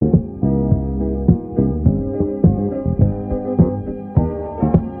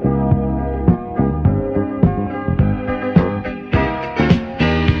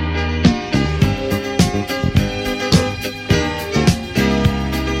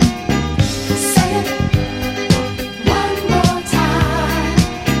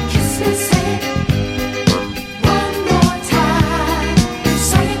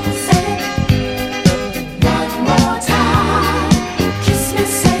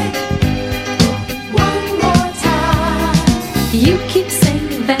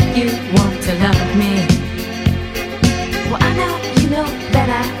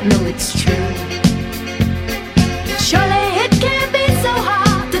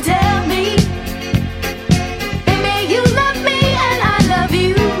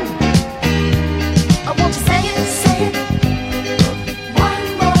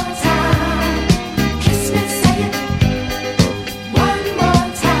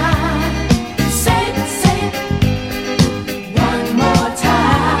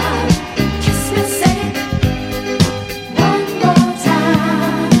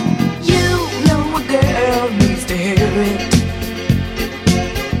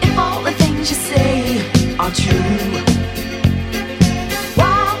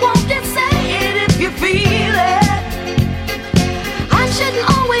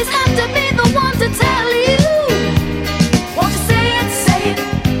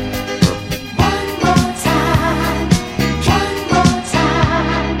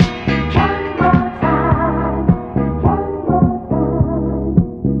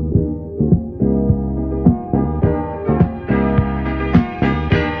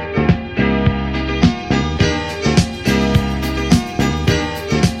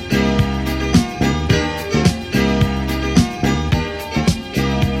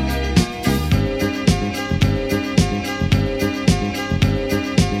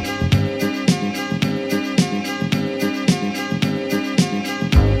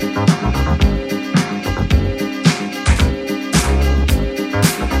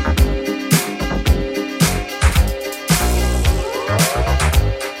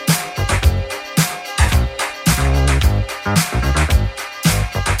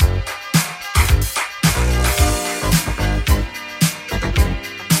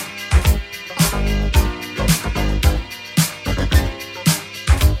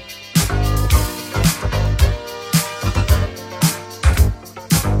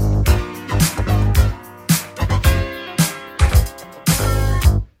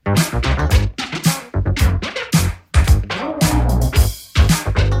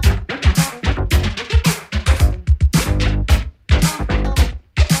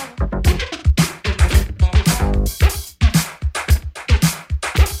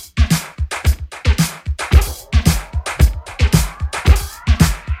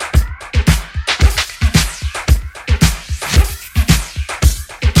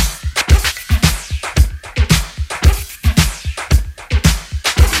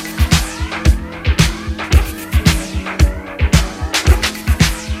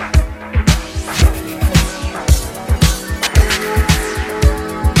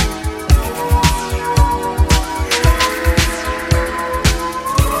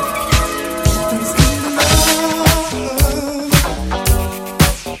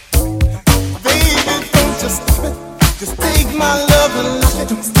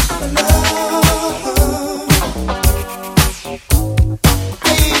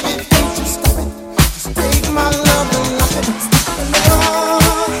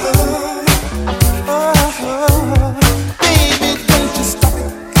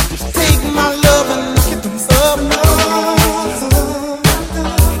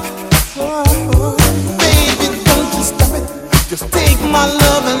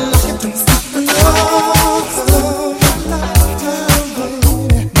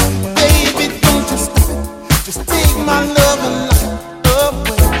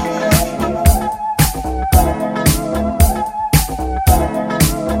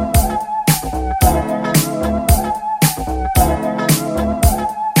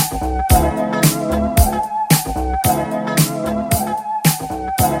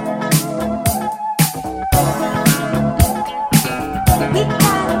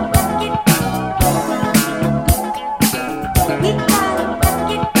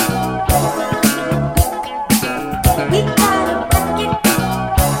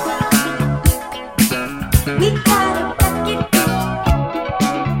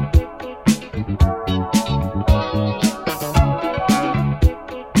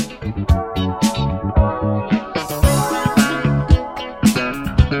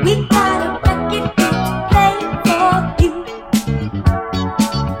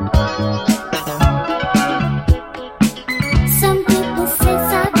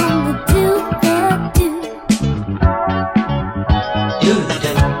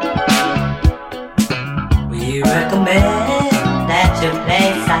to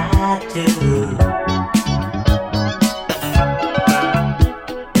play side too.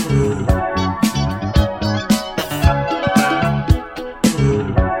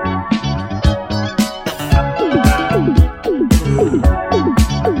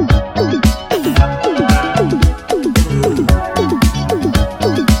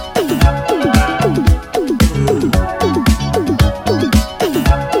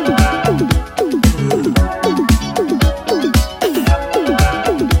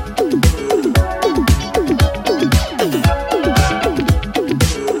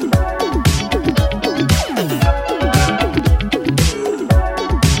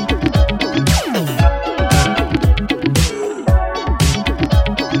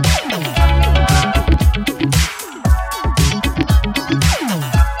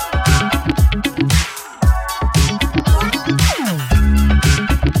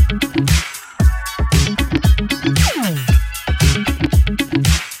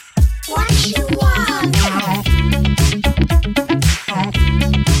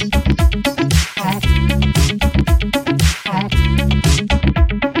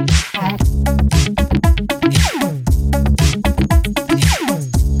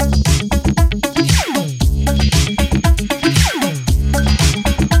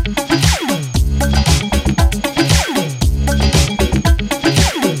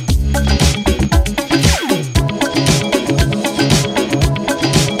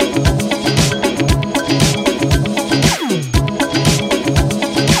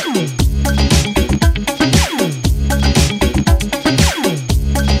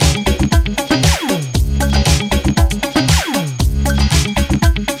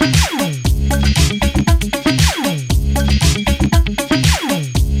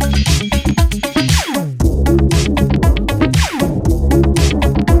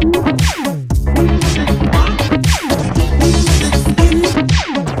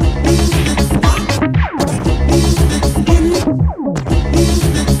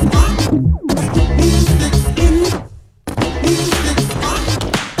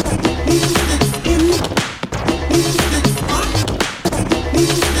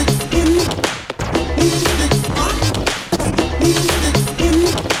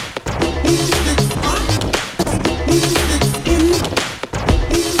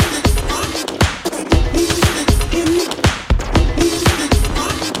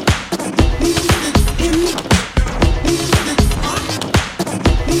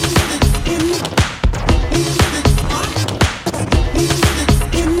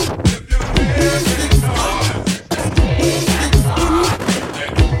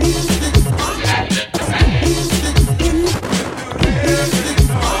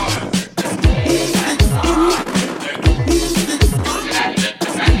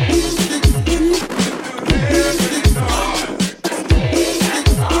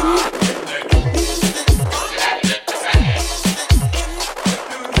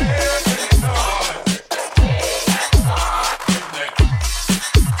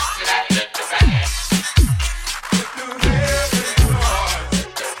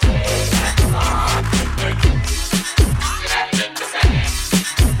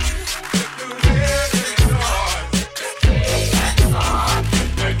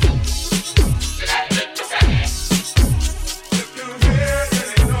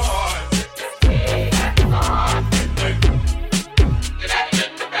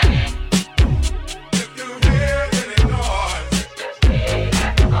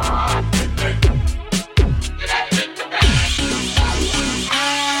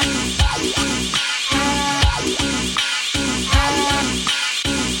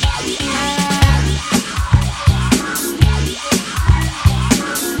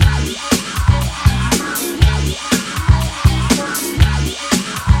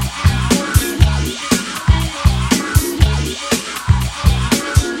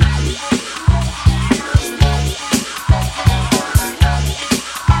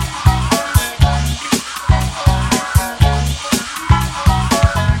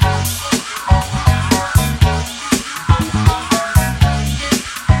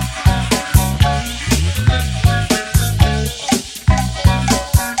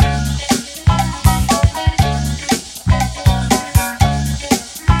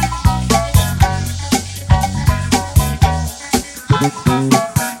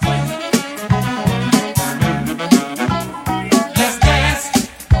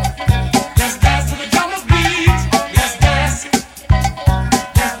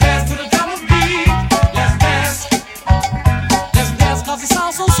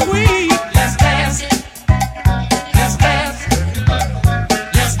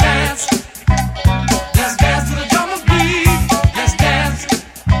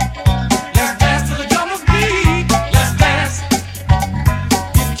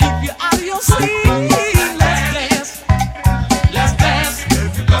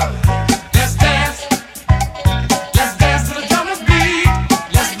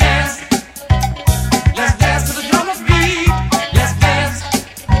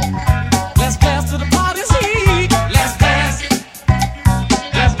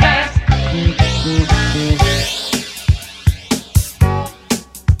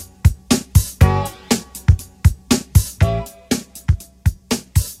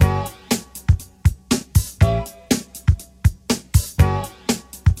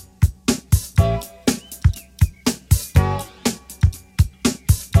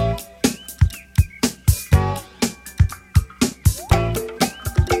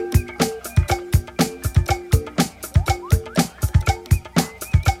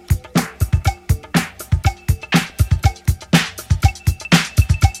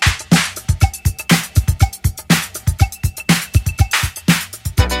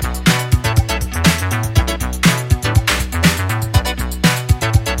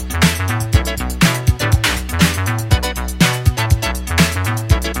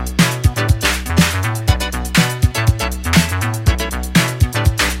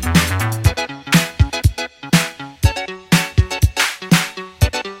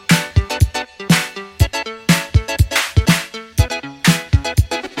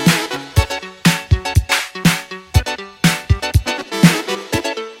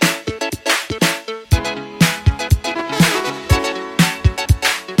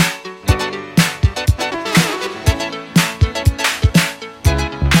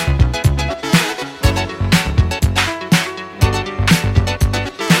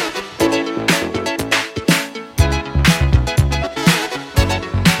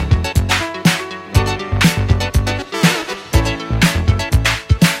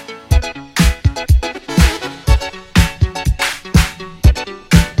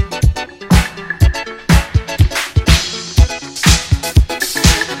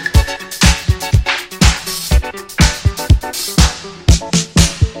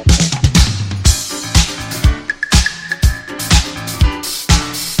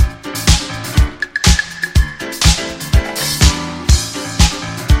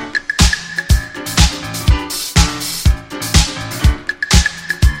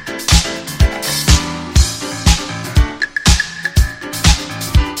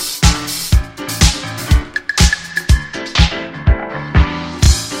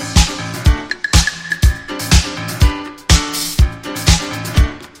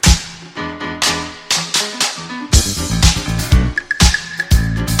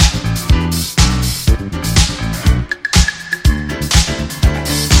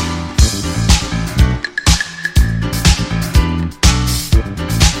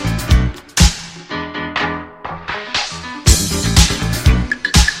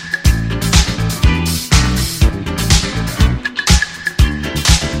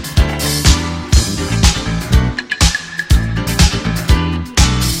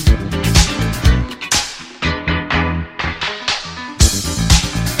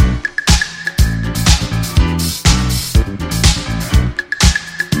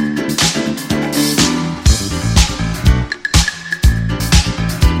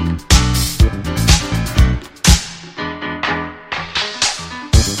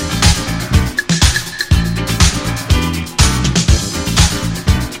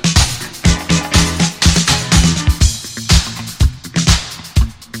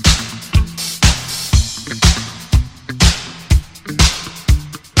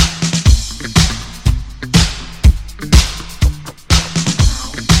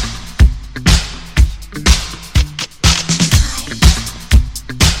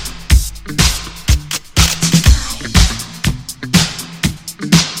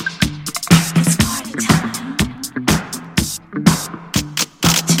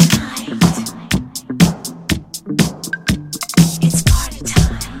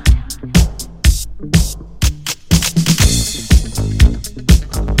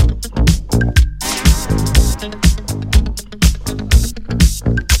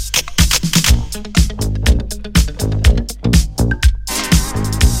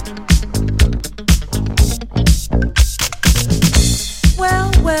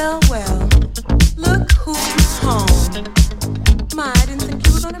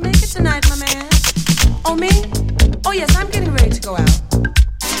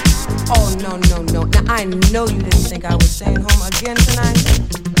 no. Now I know you didn't think I was staying home again tonight.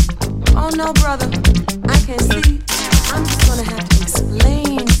 Oh no, brother, I can see. I'm just gonna have to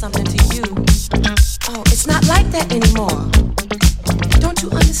explain something to you. Oh, it's not like that anymore. Don't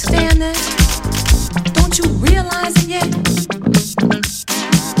you understand that? Don't you realize it yet?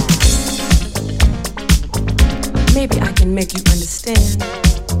 Maybe I can make you understand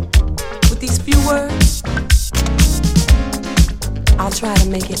with these few words. I'll try to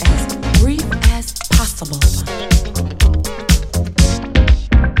make it as brief as possible.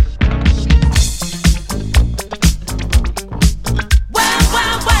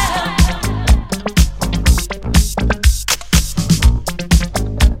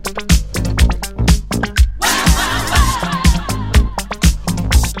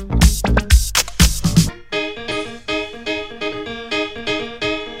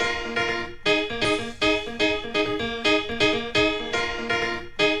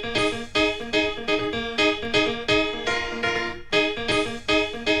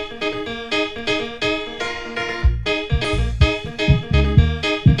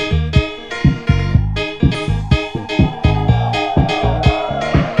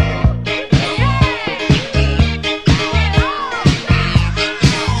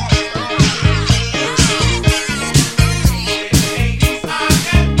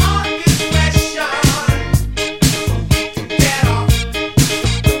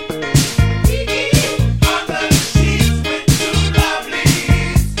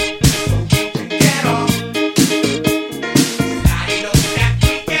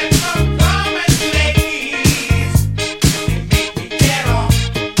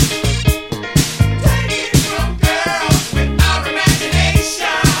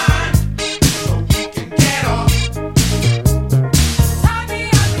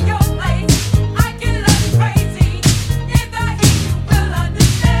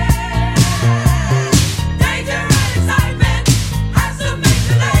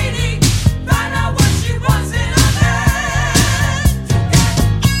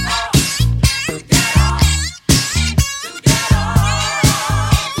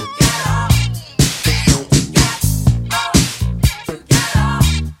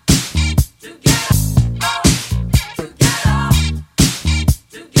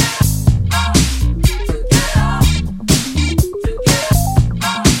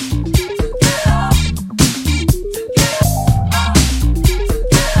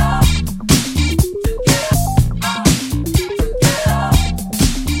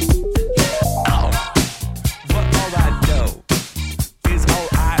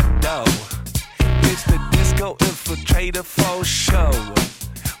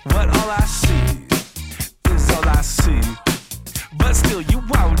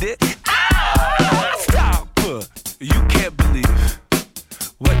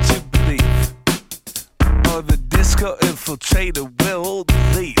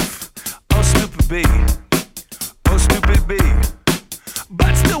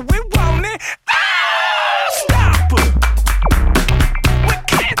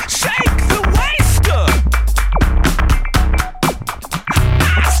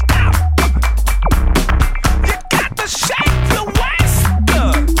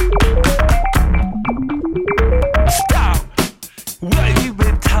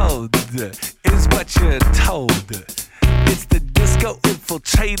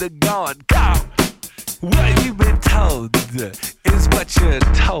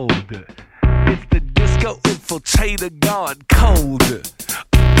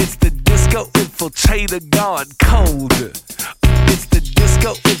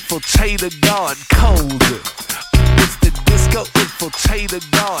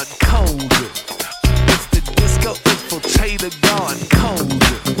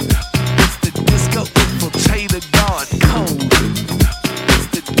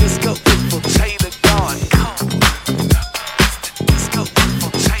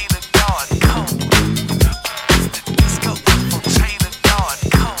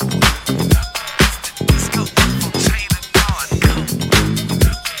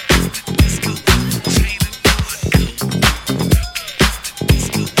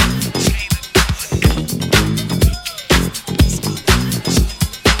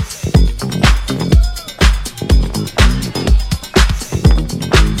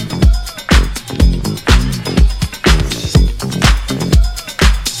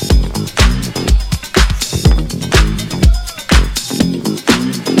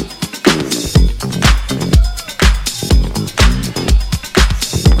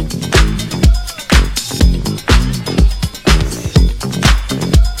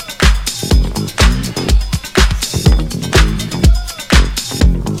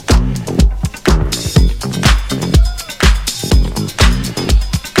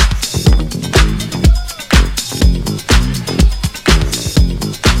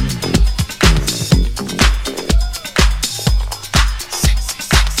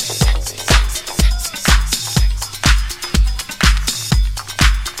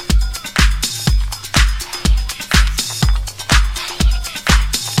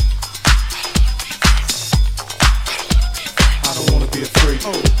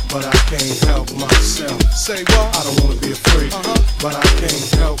 but I can't help myself. Say what? I don't wanna be a freak, but I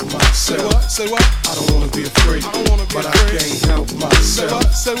can't help myself. Say what? I don't wanna be a freak, but I can't help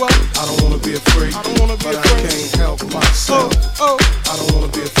myself. Say what? I don't wanna be a freak, but I can't help myself. I don't wanna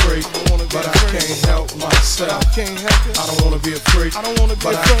be a freak, but I can't help myself. I don't wanna be a freak,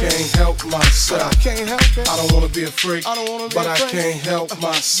 but I can't help myself. I don't wanna be a freak, but I can't help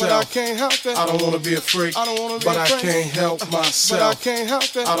myself. I don't wanna be a freak, but I can't help myself.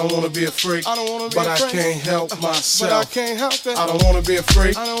 I don't wanna be a freak, but I can't help myself. I don't wanna be a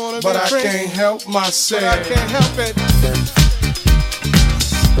freak, but I can't help myself. I can't help it.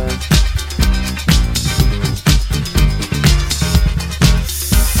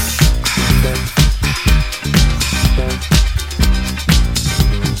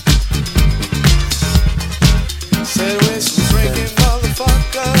 Said we're some freaking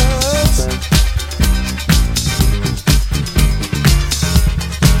motherfuckers.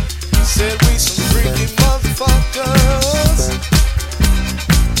 Said we some freaking motherfuckers.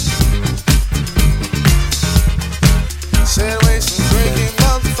 Said we some freaking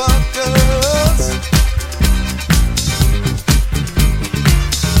motherfuckers.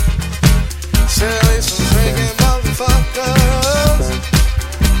 Said we some freaking motherfuckers.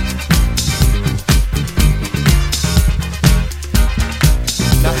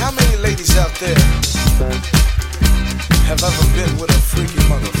 Now how many ladies out there have ever been with a freaky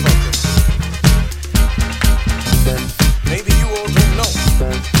motherfucker? Maybe you all don't know,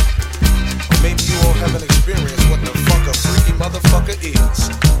 or maybe you all haven't experienced what the fuck a freaky motherfucker is.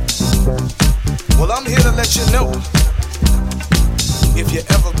 Well, I'm here to let you know, if you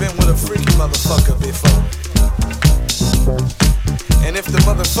ever been with a freaky motherfucker before, and if the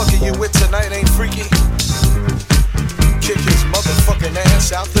motherfucker you with tonight ain't freaky, kick his motherfucking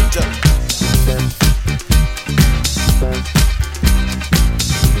ass out the door.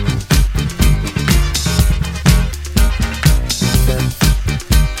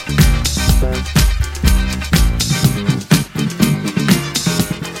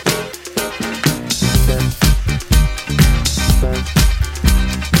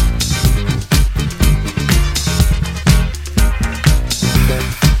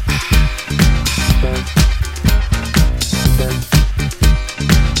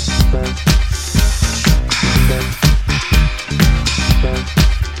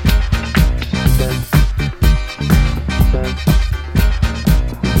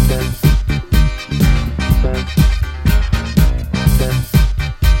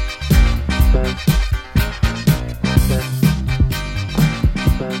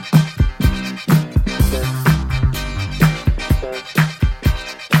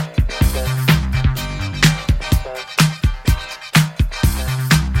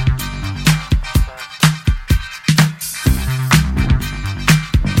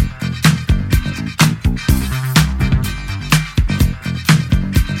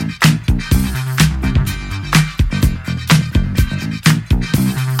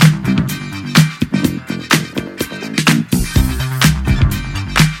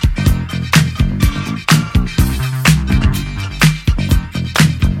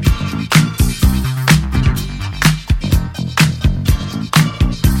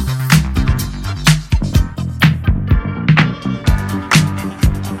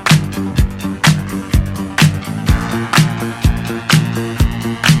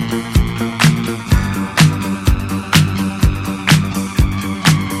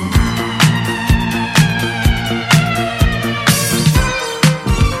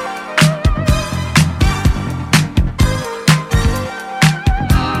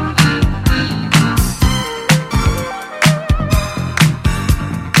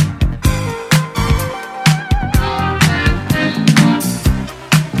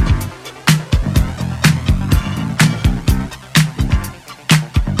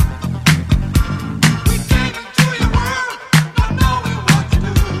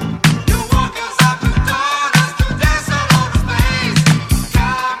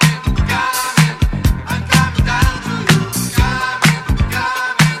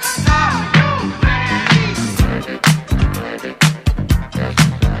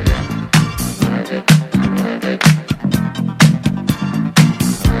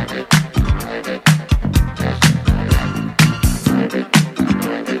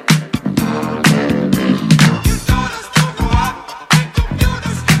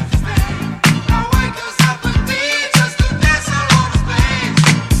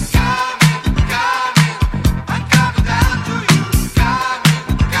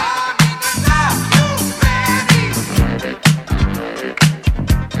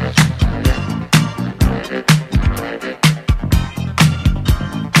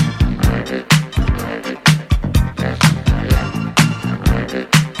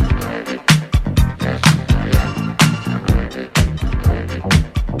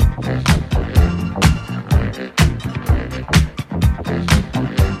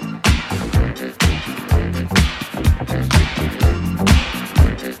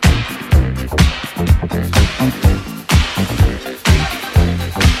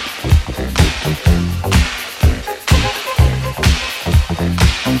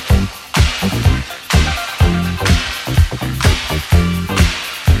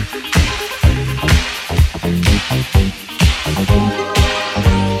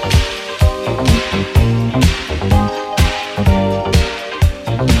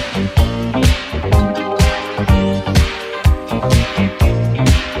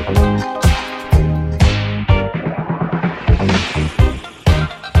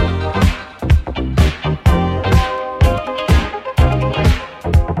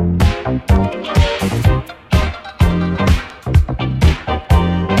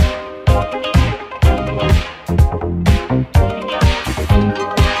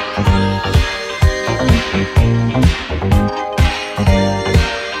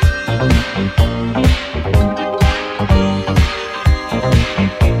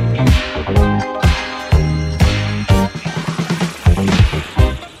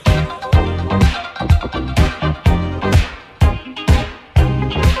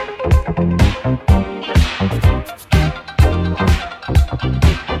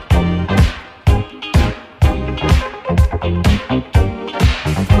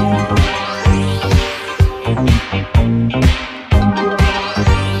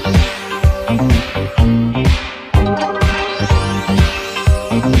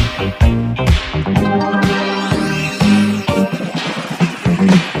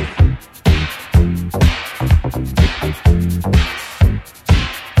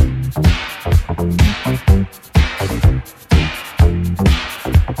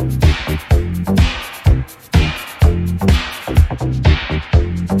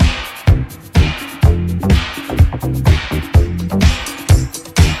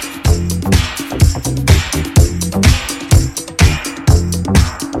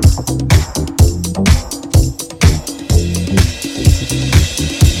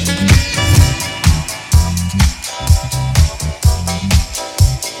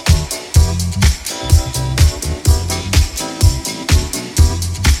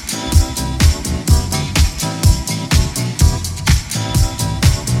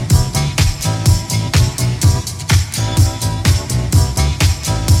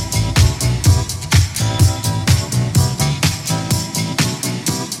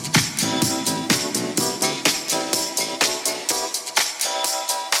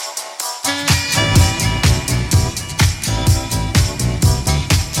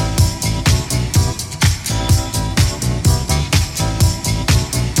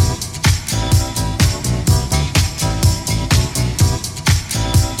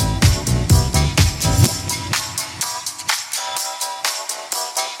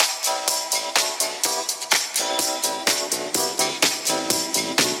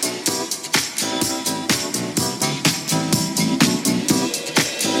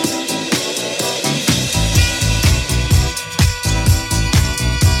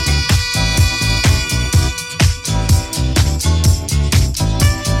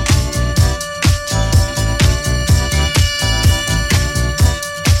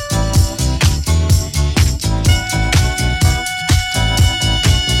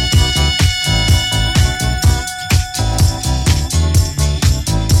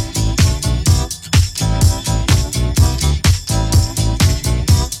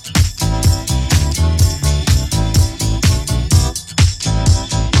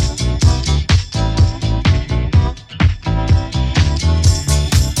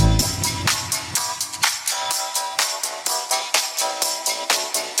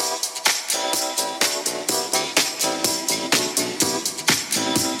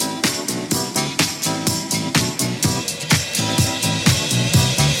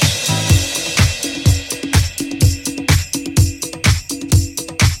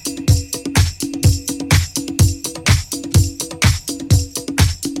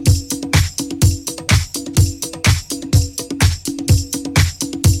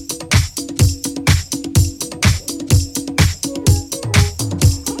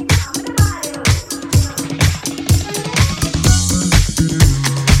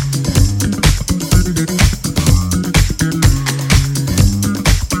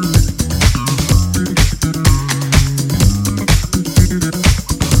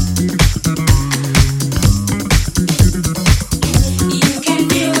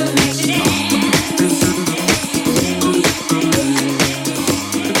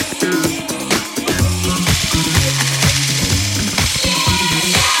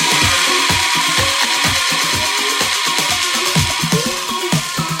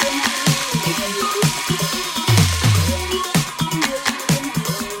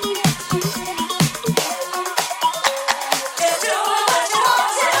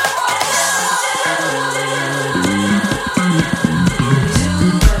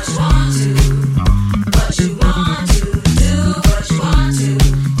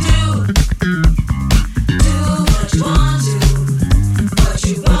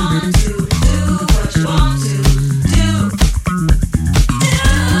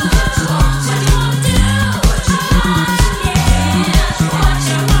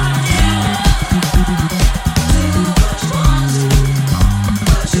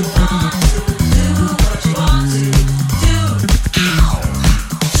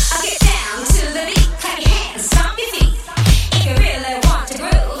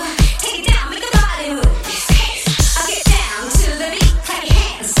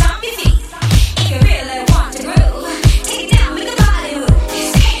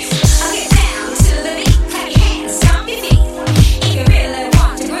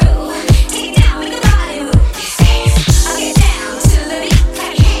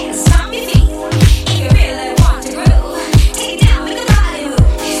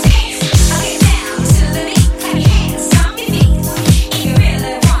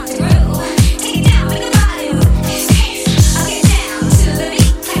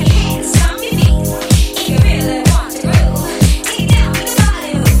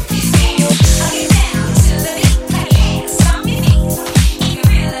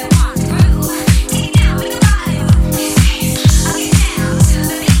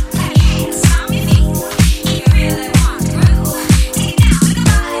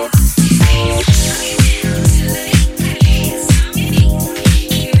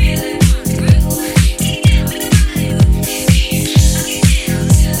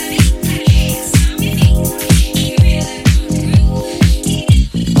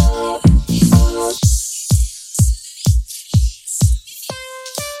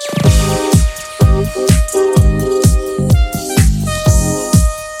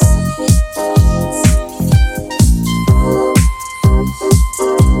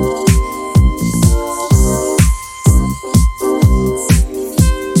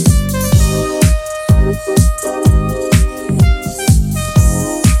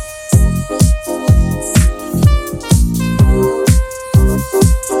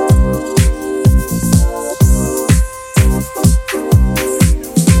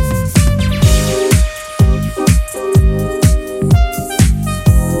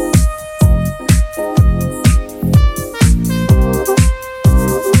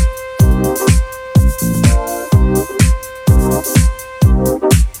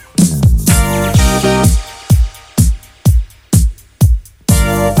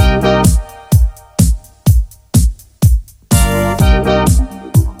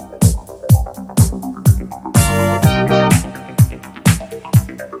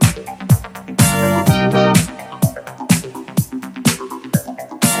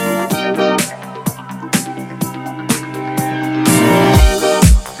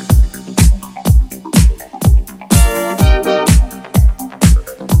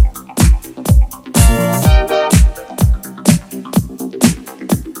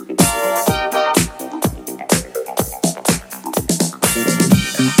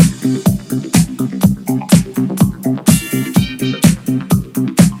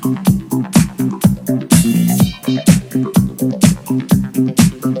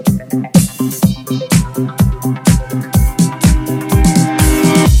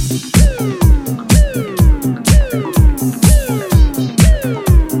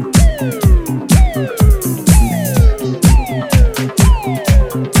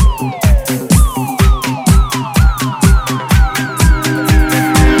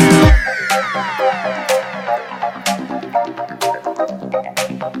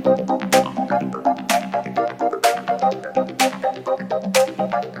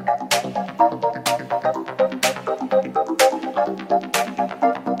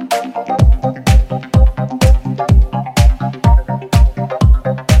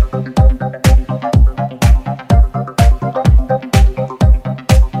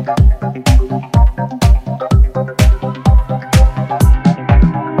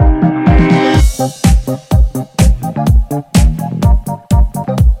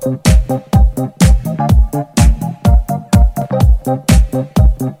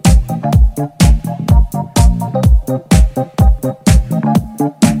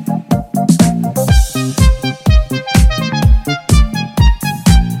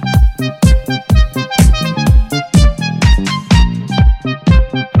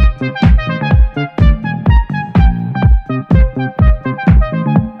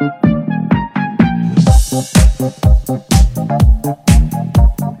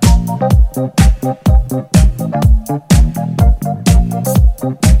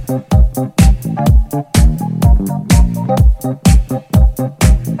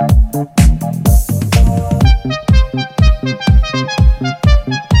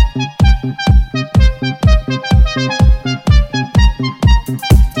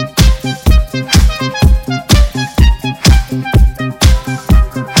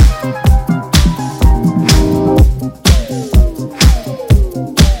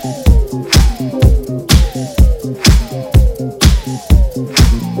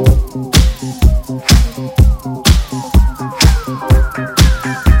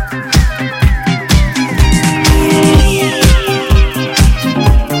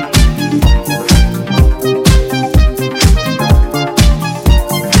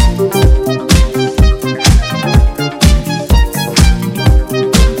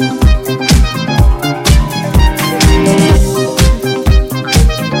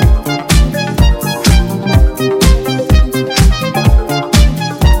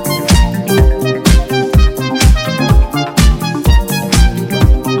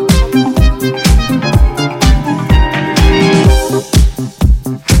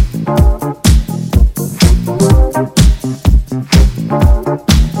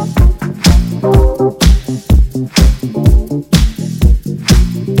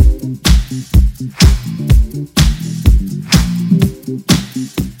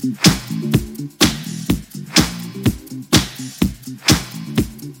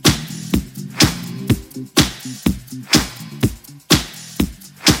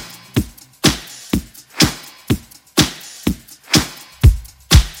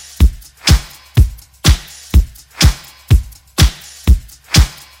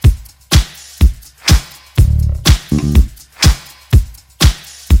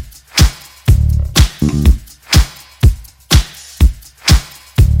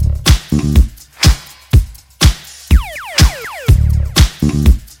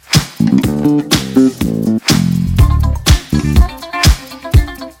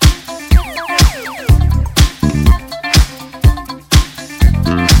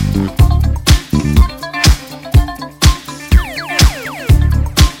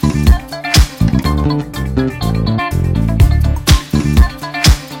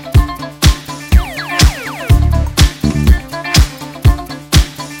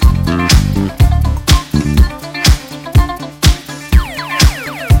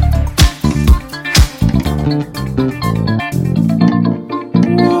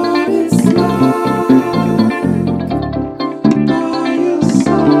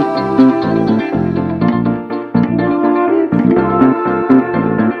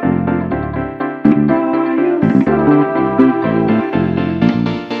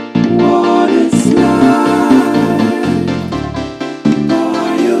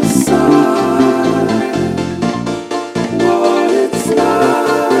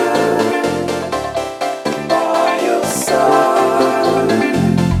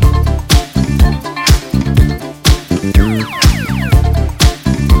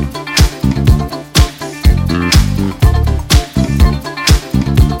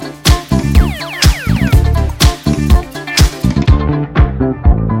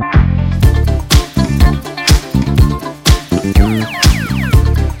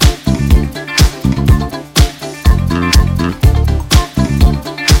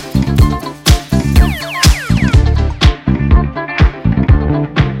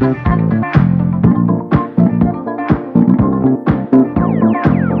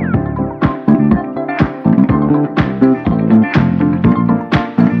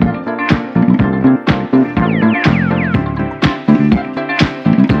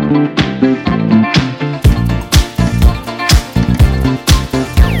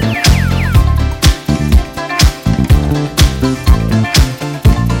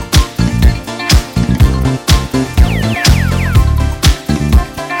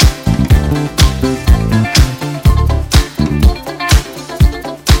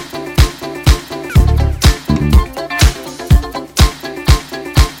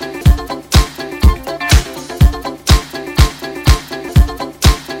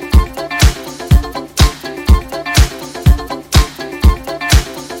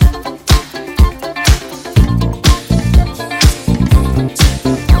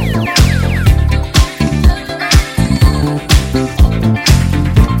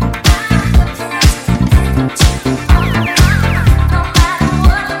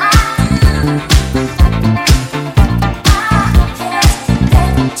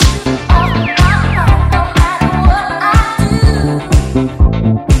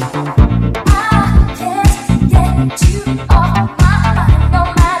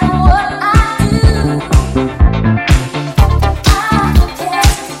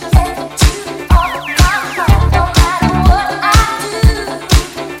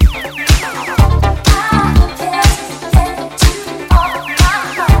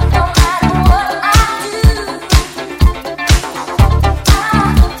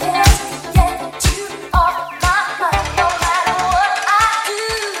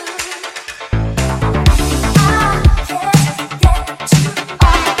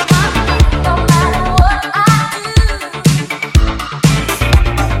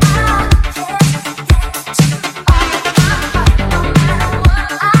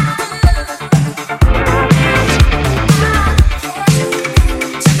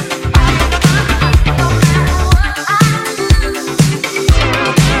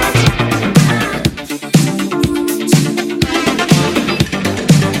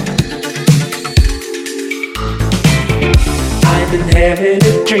 having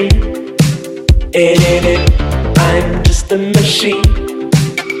a dream. And I'm just a machine.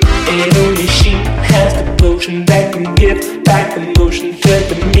 And only she has the potion that can give back the motion to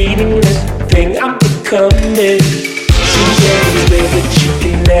the meaningless thing I'm becoming. She's everywhere but she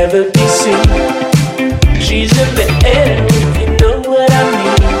can never be seen. She's in the air if you know what I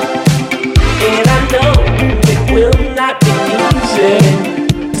mean. And I know it will not be easy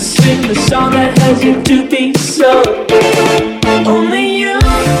to sing the song that has yet to be sung. Only you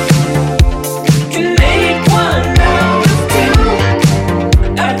can make one out of two.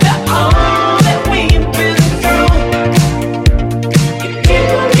 After all that we've been through, you keep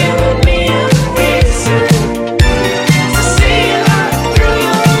on giving me a reason to see life through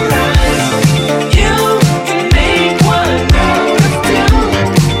your eyes. You can make one out of two.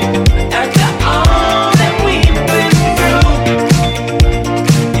 After all that we've been through,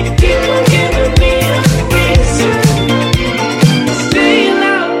 you keep on giving me a reason to see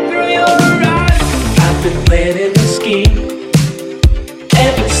life through your eyes. I've been planning a scheme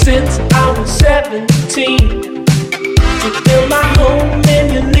ever since I was 17 to build my home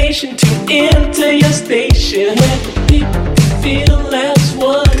in your nation, to enter your station where the people can feel as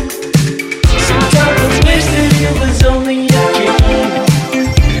one. Sometimes I wish that it was only a dream,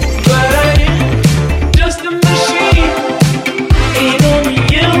 but I am just a machine. And only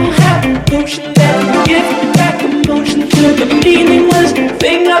you have a potion that can give back emotion to the meaningless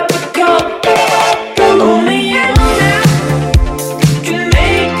thing I've become. Only you now can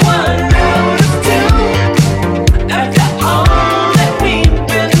make one out of two. After all that we've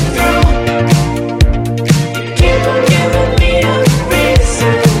been through, you keep on giving me a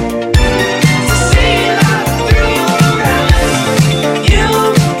reason to see life through your eyes. You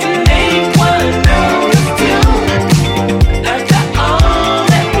can make one out of two. After all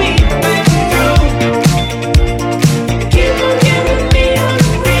that we've been through, you keep on giving me a reason.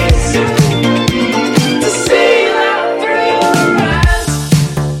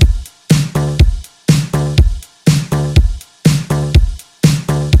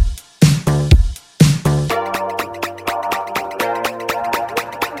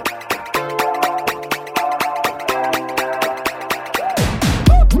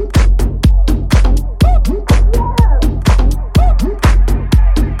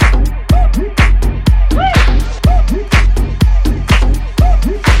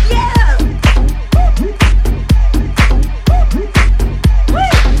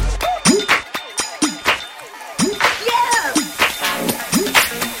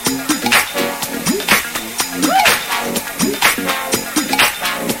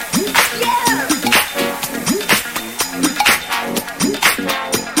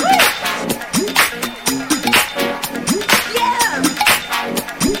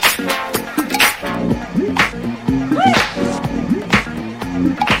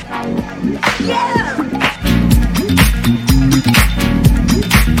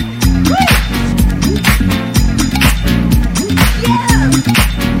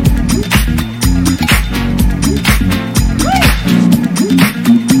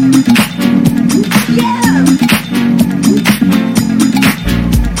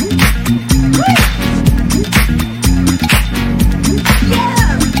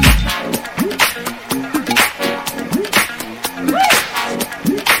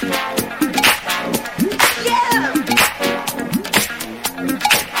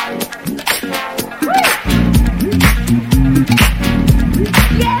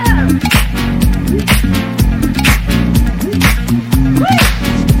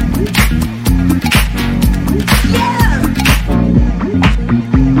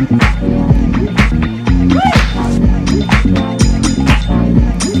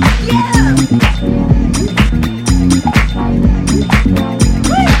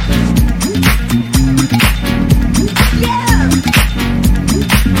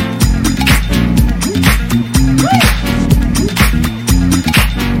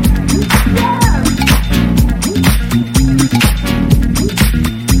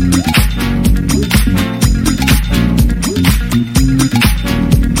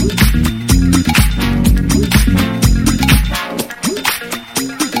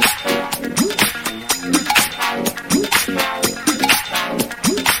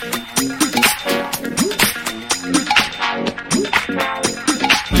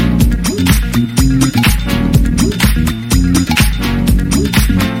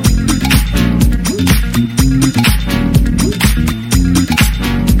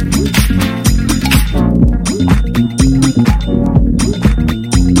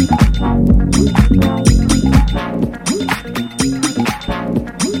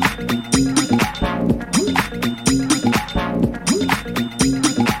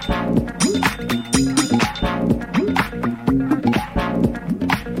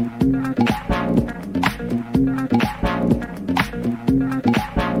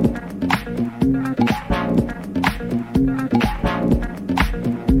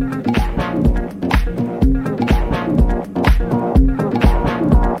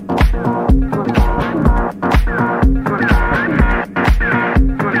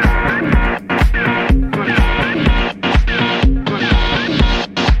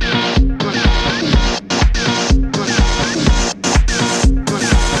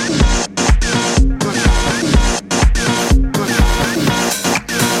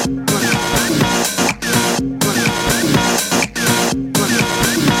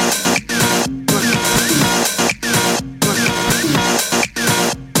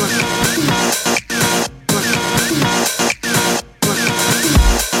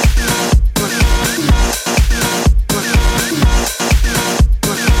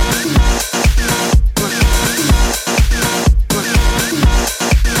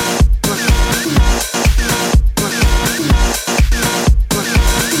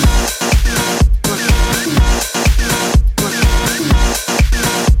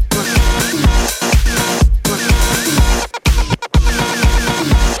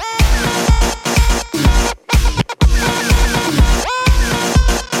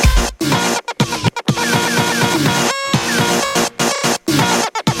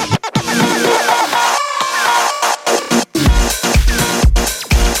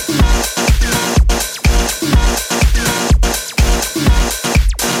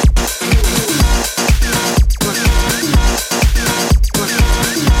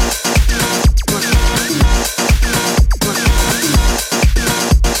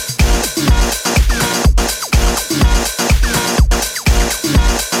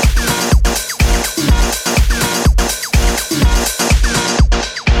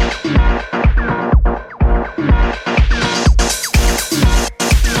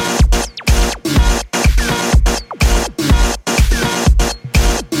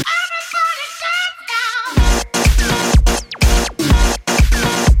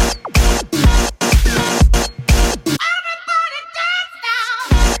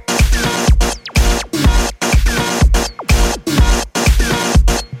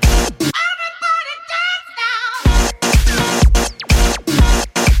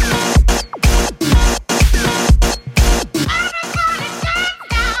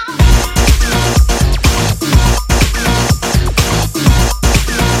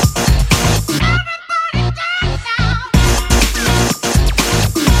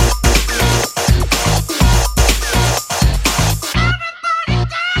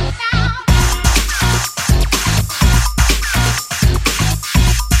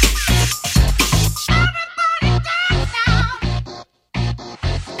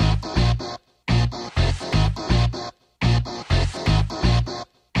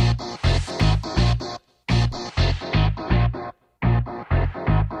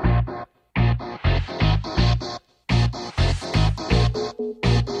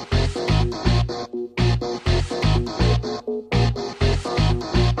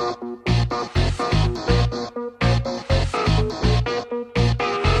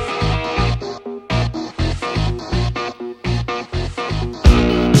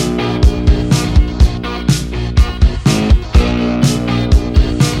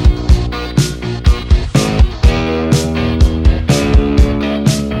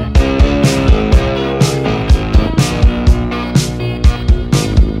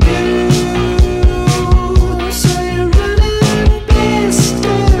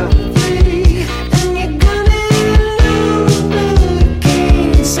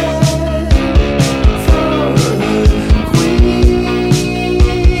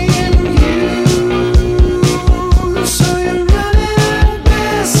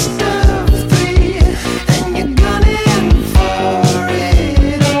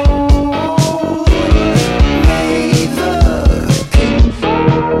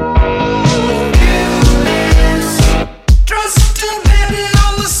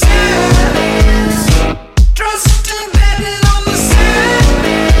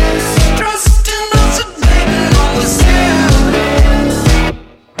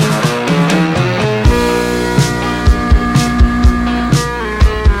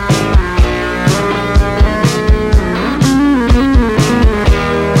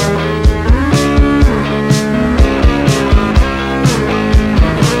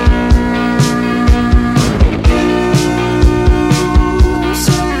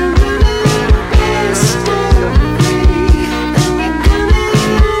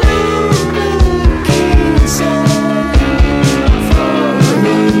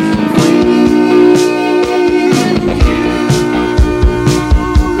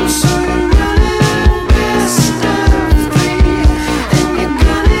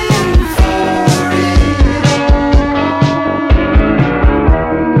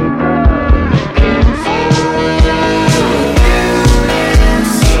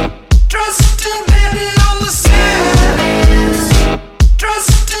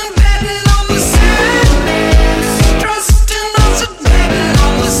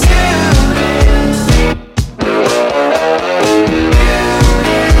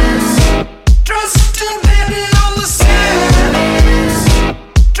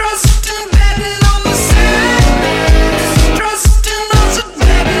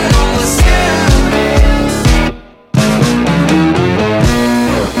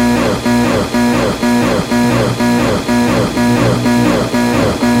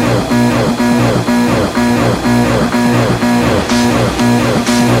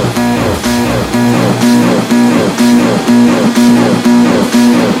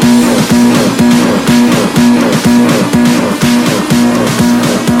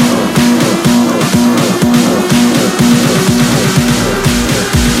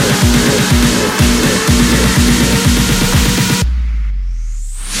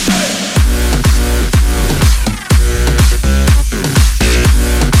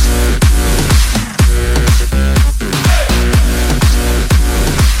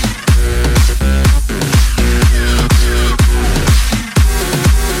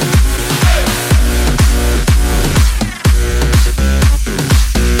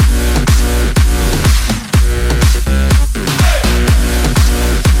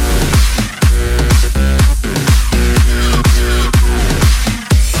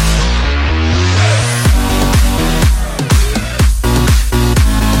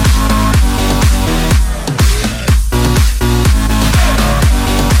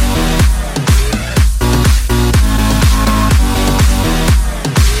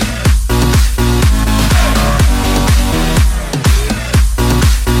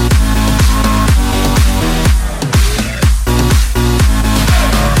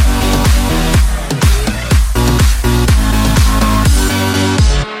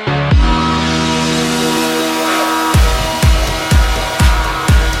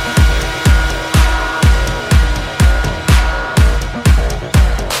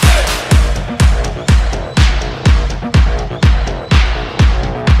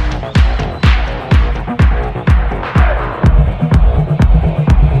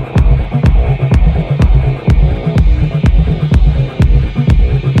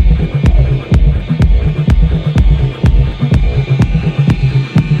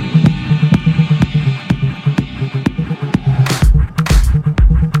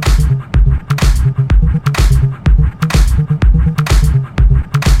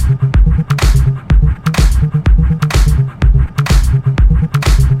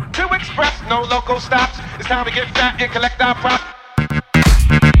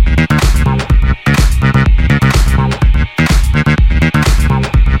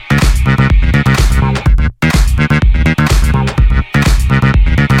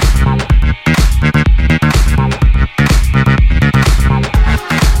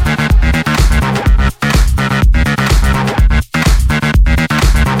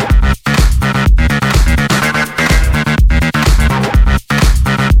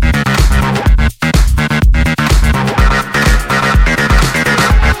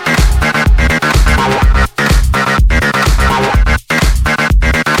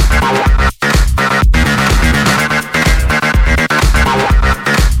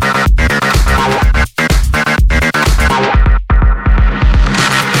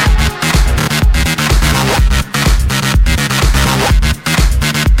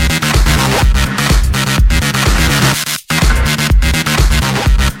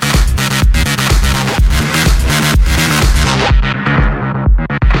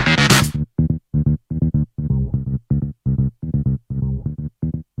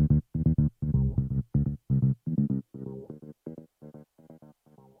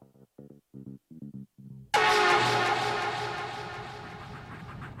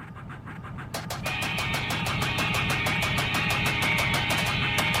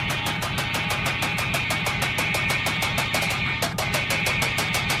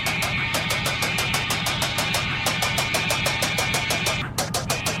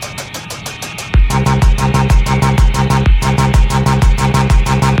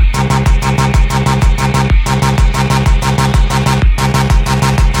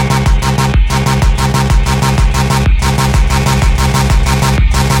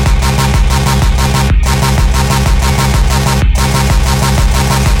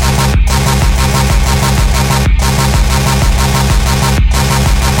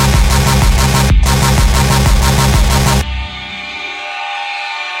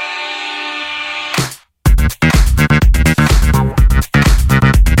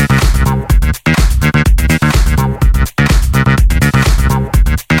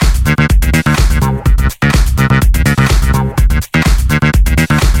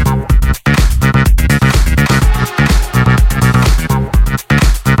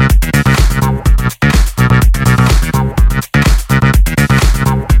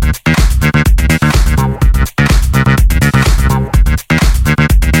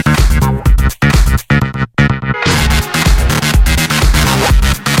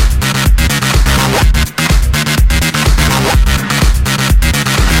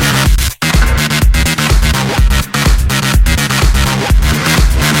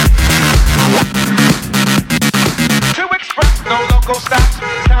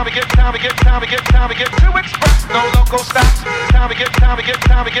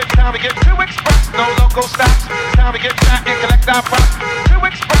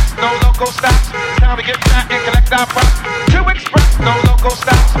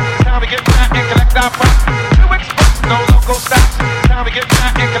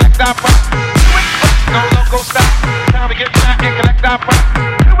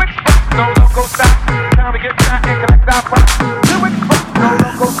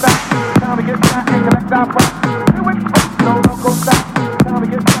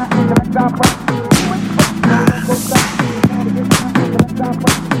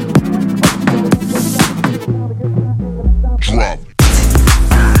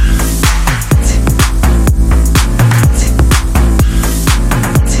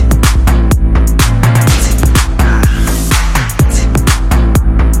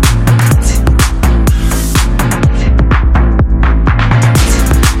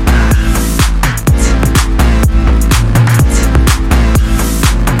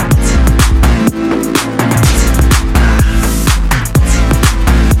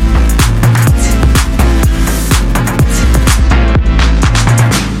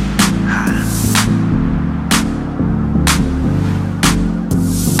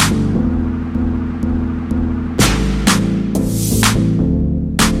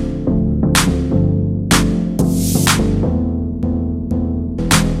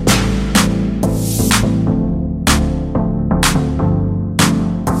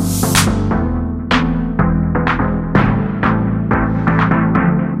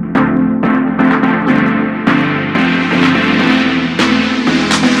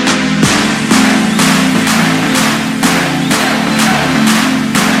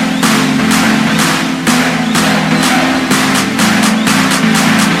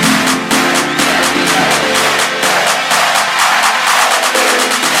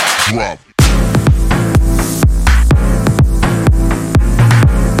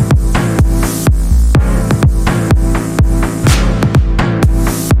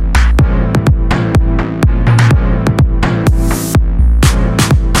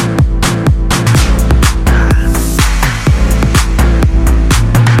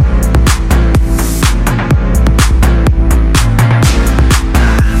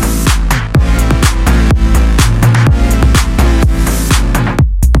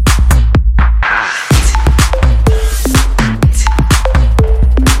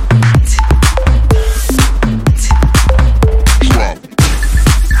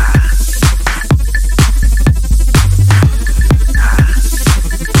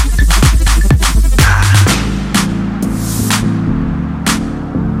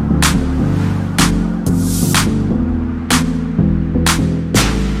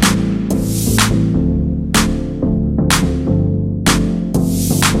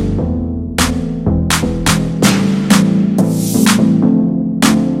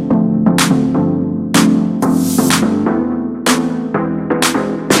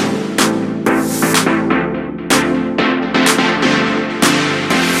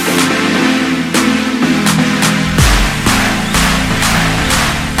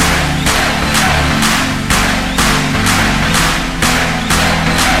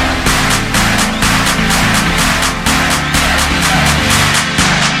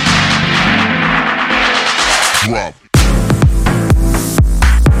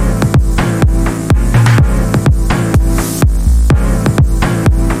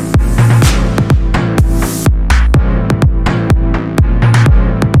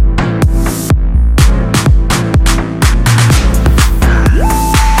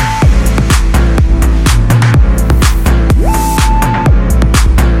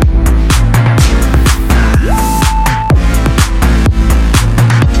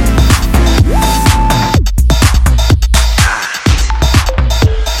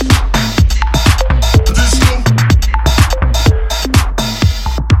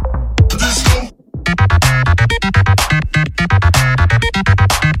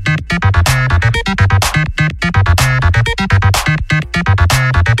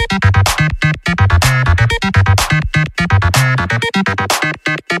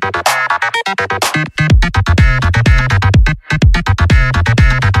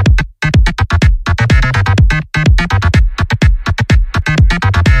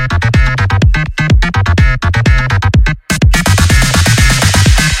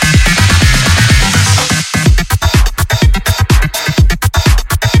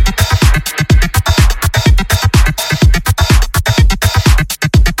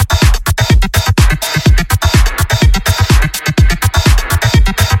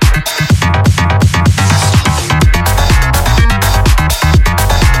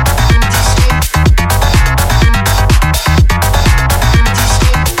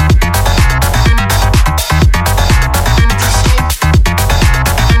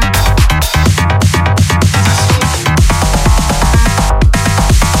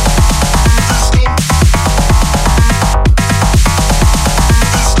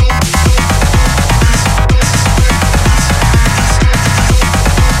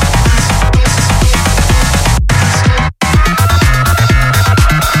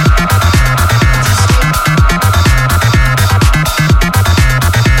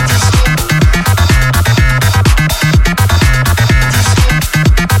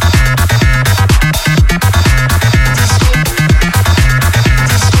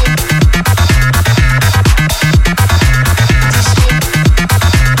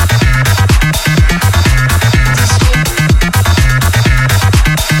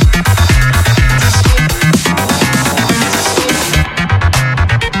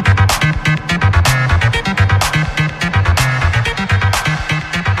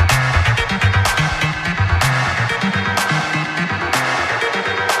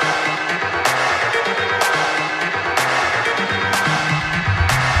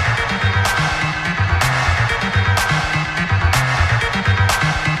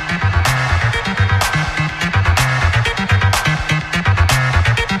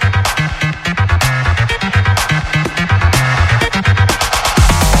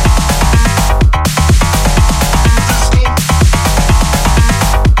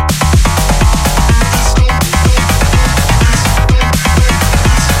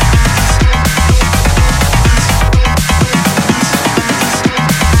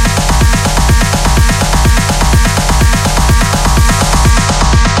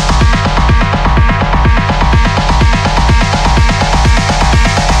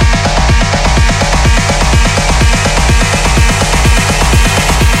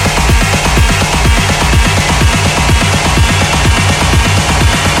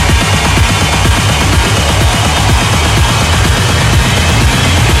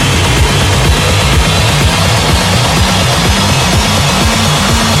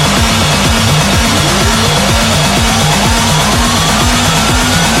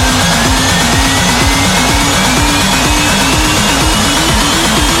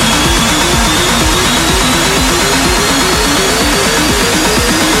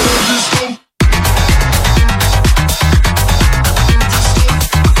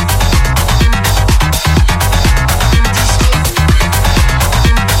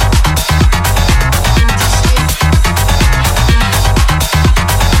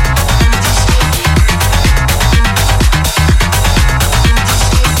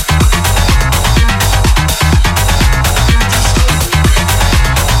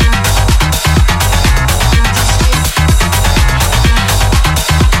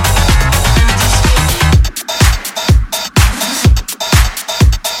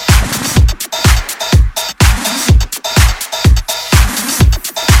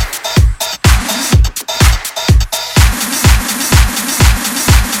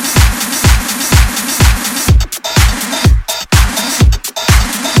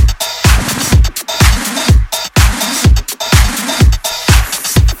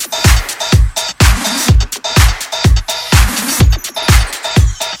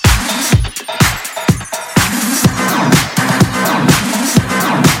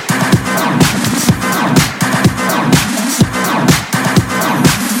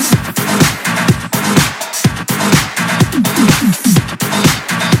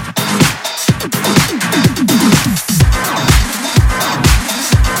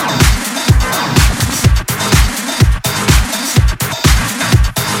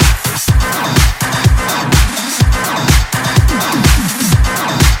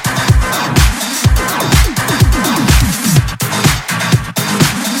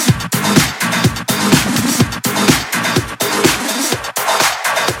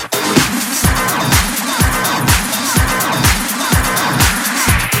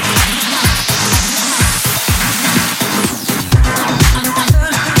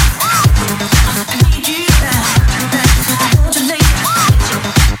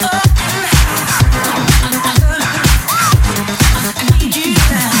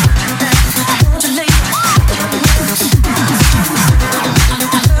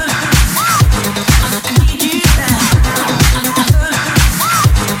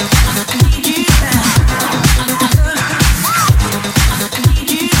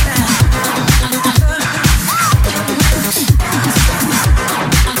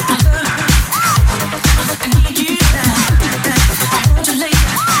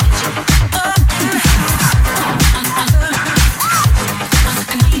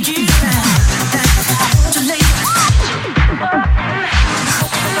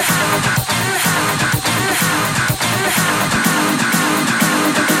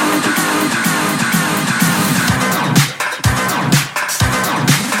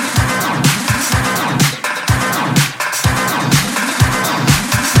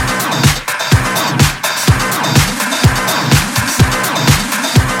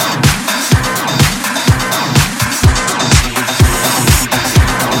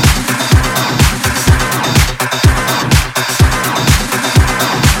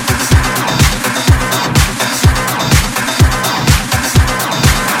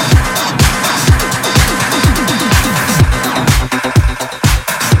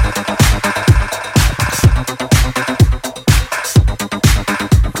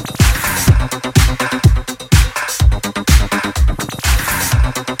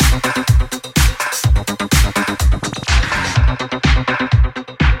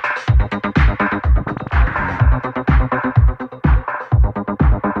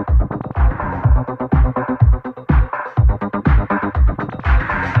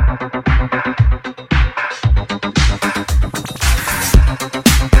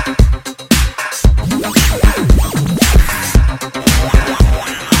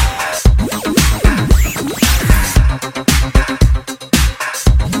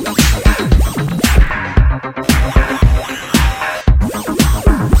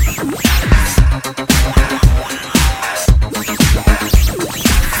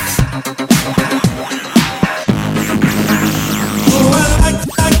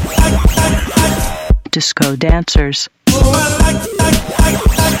 disco dancers,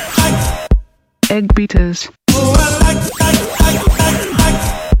 egg beaters,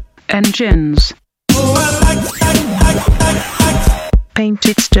 engines,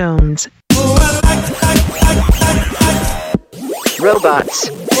 painted stones, robots,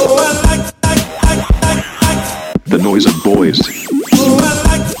 the noise of boys,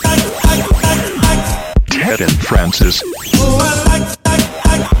 Ted and Francis,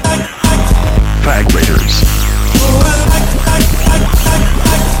 vibrators,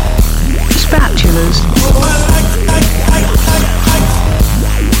 spatulas,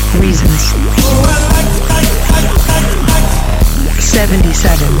 reasons,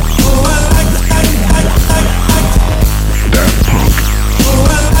 77, Daft Punk,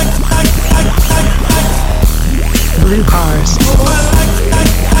 blue cars,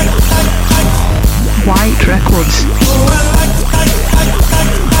 white records,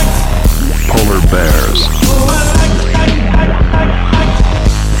 polar bears,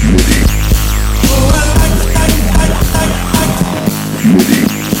 MIDI, MIDI, MIDI,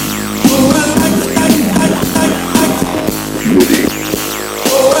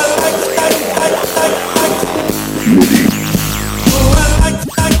 MIDI,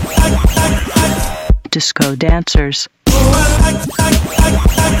 disco dancers,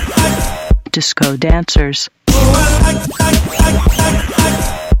 disco dancers,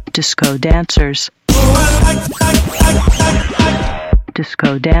 disco dancers,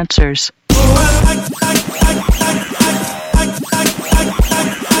 disco dancers,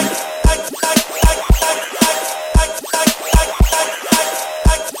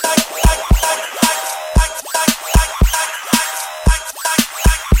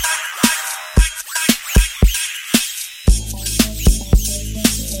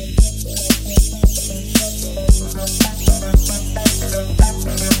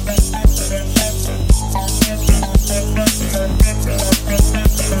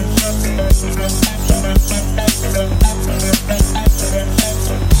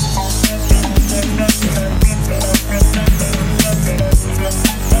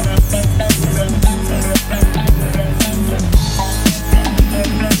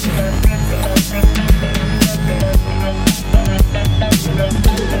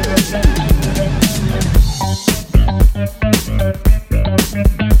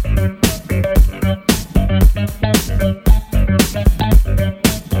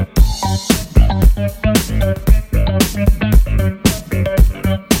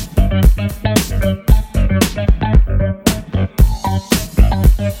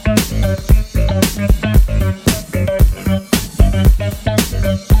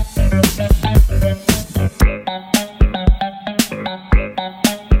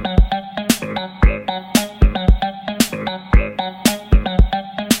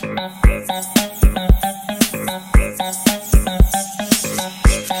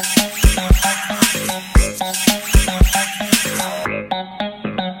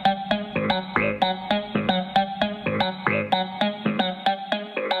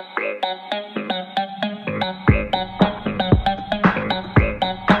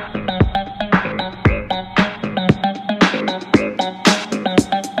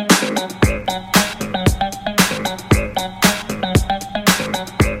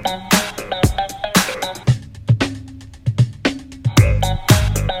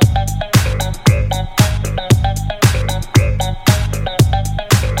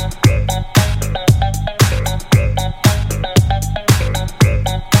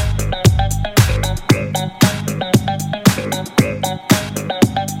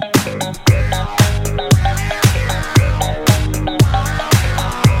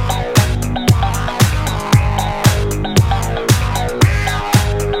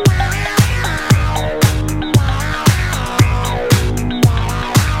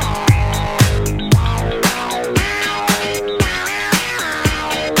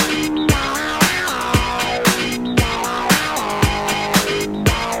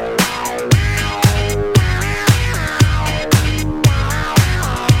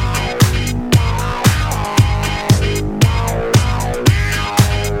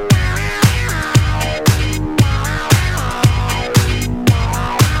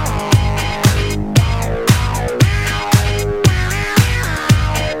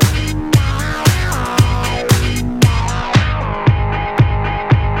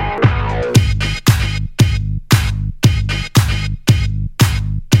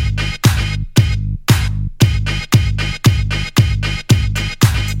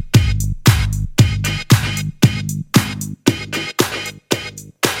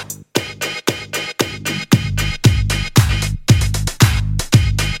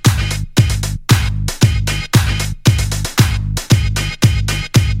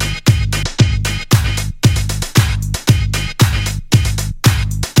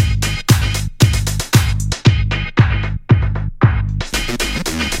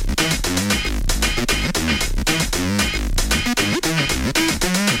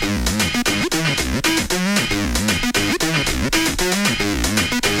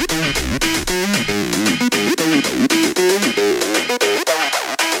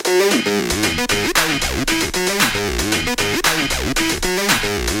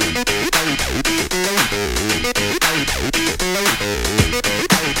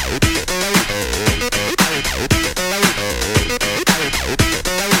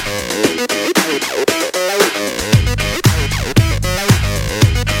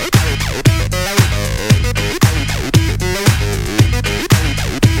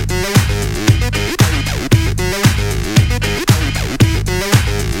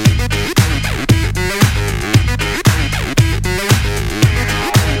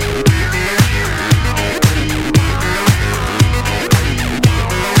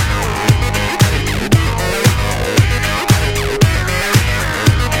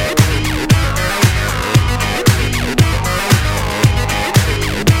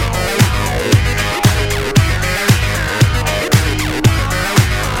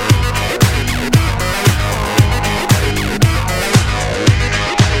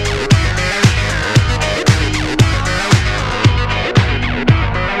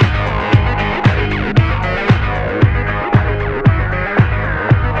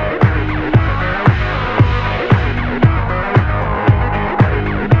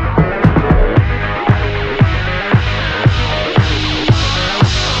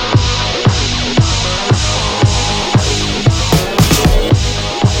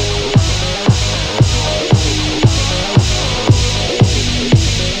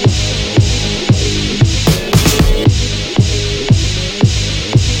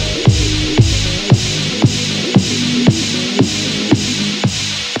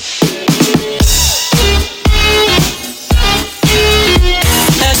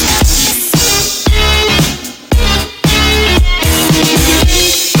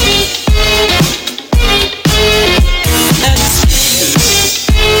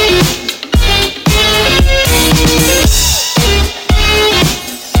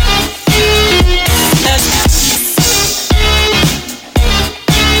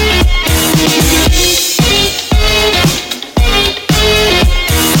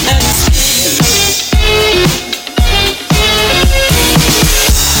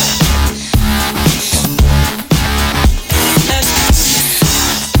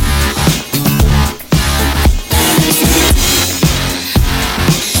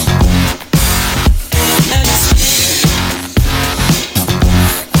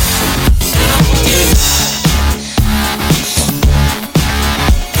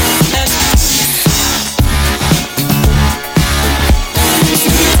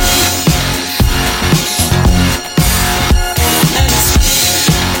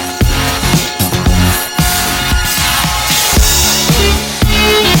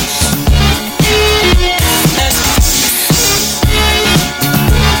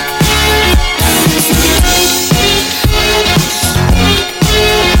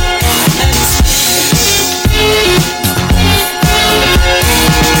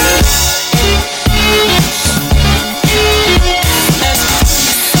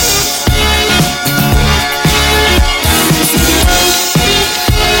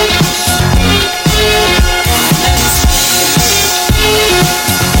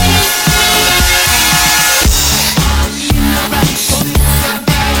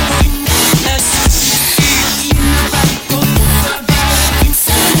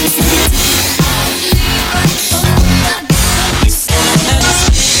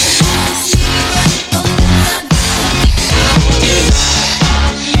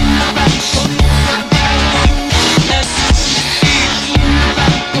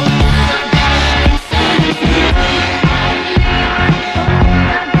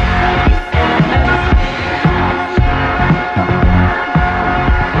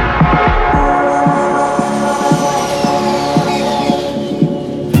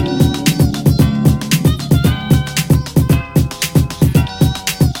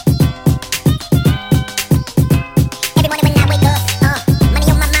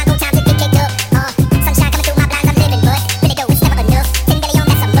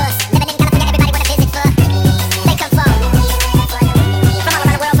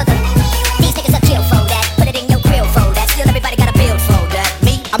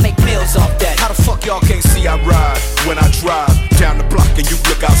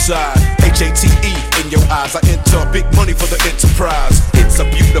 look outside. HATE in your eyes. I enter big money for the enterprise. It's a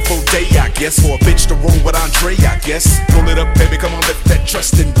beautiful day, I guess, for a bitch to roll with Andre, I guess. Roll it up, baby, come on, lift that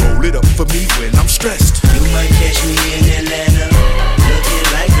trust and roll it up for me when I'm stressed. You might catch me in Atlanta, looking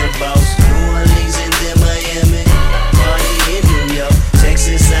like a boss. New Orleans and then Miami, party in New York.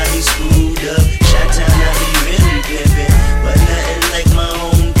 Texas, I be screwed up. Chi-town, I be really pimpin'. But nothing like my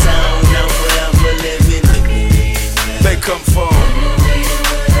hometown, now forever living. They come from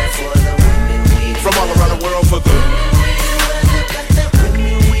all around the world for the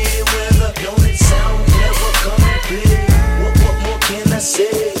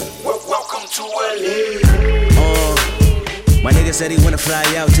welcome to LA. My nigga said he wanna fly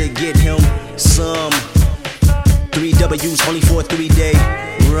out to get him some 3 W's only for a 3-day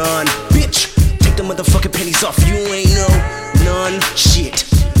run. Bitch, take the motherfucking pennies off. You ain't know none shit.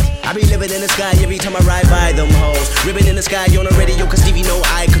 I be living in the sky every time I ride by them hoes. Ribbon in the sky on the radio, cause Stevie know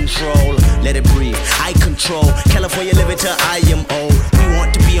I control. Let it breathe, I control. California living till I am old. We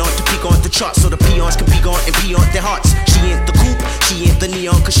want to be on to peak on the charts, so the peons can be gone and pee on their hearts. She ain't the coupe, she ain't the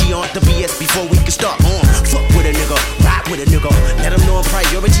neon, cause she on the BS before we can start. Fuck with a nigga, ride with a nigga. Let them know I'm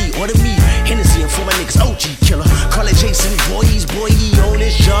priority, order me Hennessy and for my niggas OG killer. Call it Jason Voorhees, boy he on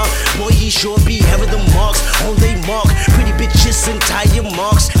his job. Boy he sure be having the marks on they mark. Pretty bitches and tire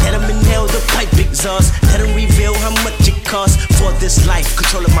marks. Let them inhale the pipe exhaust. Let them reveal how much it costs for this life.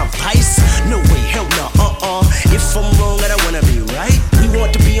 Controlling my vice? No way, hell no, If I'm wrong, I don't wanna be right. We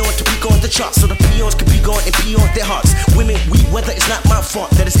want to be on to peak on the charts, so the peons can be gone and pee on their hearts. Women, weather, it's not my fault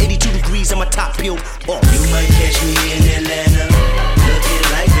that it's 82 degrees and my top peeled off. You might catch me in Atlanta, looking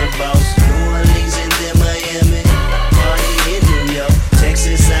like a boss. New Orleans and then Miami, party in New York.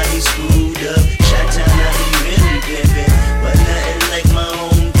 Texas, I be screwed up. Chi-town, I be really pimpin'. But nothing like my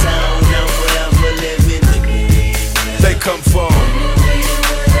hometown, now forever living. They come from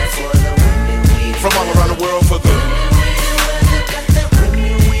all around the world for the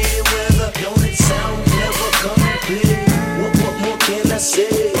what more can I say?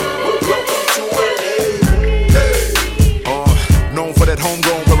 Welcome to LA. Known for that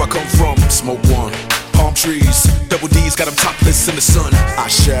homegrown where I come from. Smoke one. Palm trees, double D's got them topless in the sun. I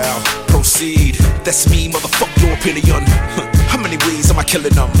shall proceed. That's me, motherfuck your opinion. How many ways am I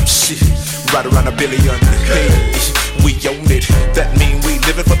killing them? Shit, right around a billion. Hey, we own it. That mean we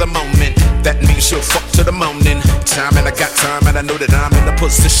living for the moment. That means she'll fuck to the morning. Time and I got time and I know that I'm in a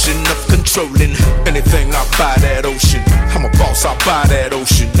position of controlling anything I buy that ocean. I'm a boss, I buy that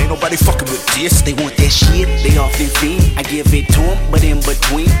ocean. Ain't nobody fucking with this. They want that shit, they often fiend. I give it to them, but in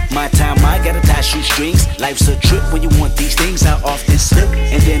between my time I gotta tie shoestrings. Life's a trip when you want these things. I often slip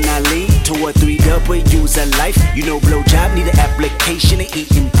and then I lean toward 3 W's of life. You know blowjob need an application and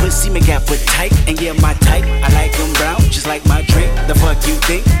eating pussy make appetite. And yeah, my type, I like them brown, just like my drink. The fuck you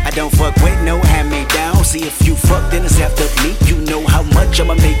think? I don't fuck with no hand-me-down. See if you fuck, then it's after me. You know how much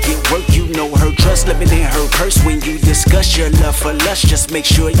I'ma make it work. You know her trust, living in her purse. When you discuss your love for lust, just make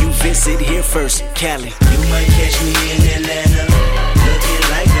sure you visit here first. Cali, you might catch me in Atlanta,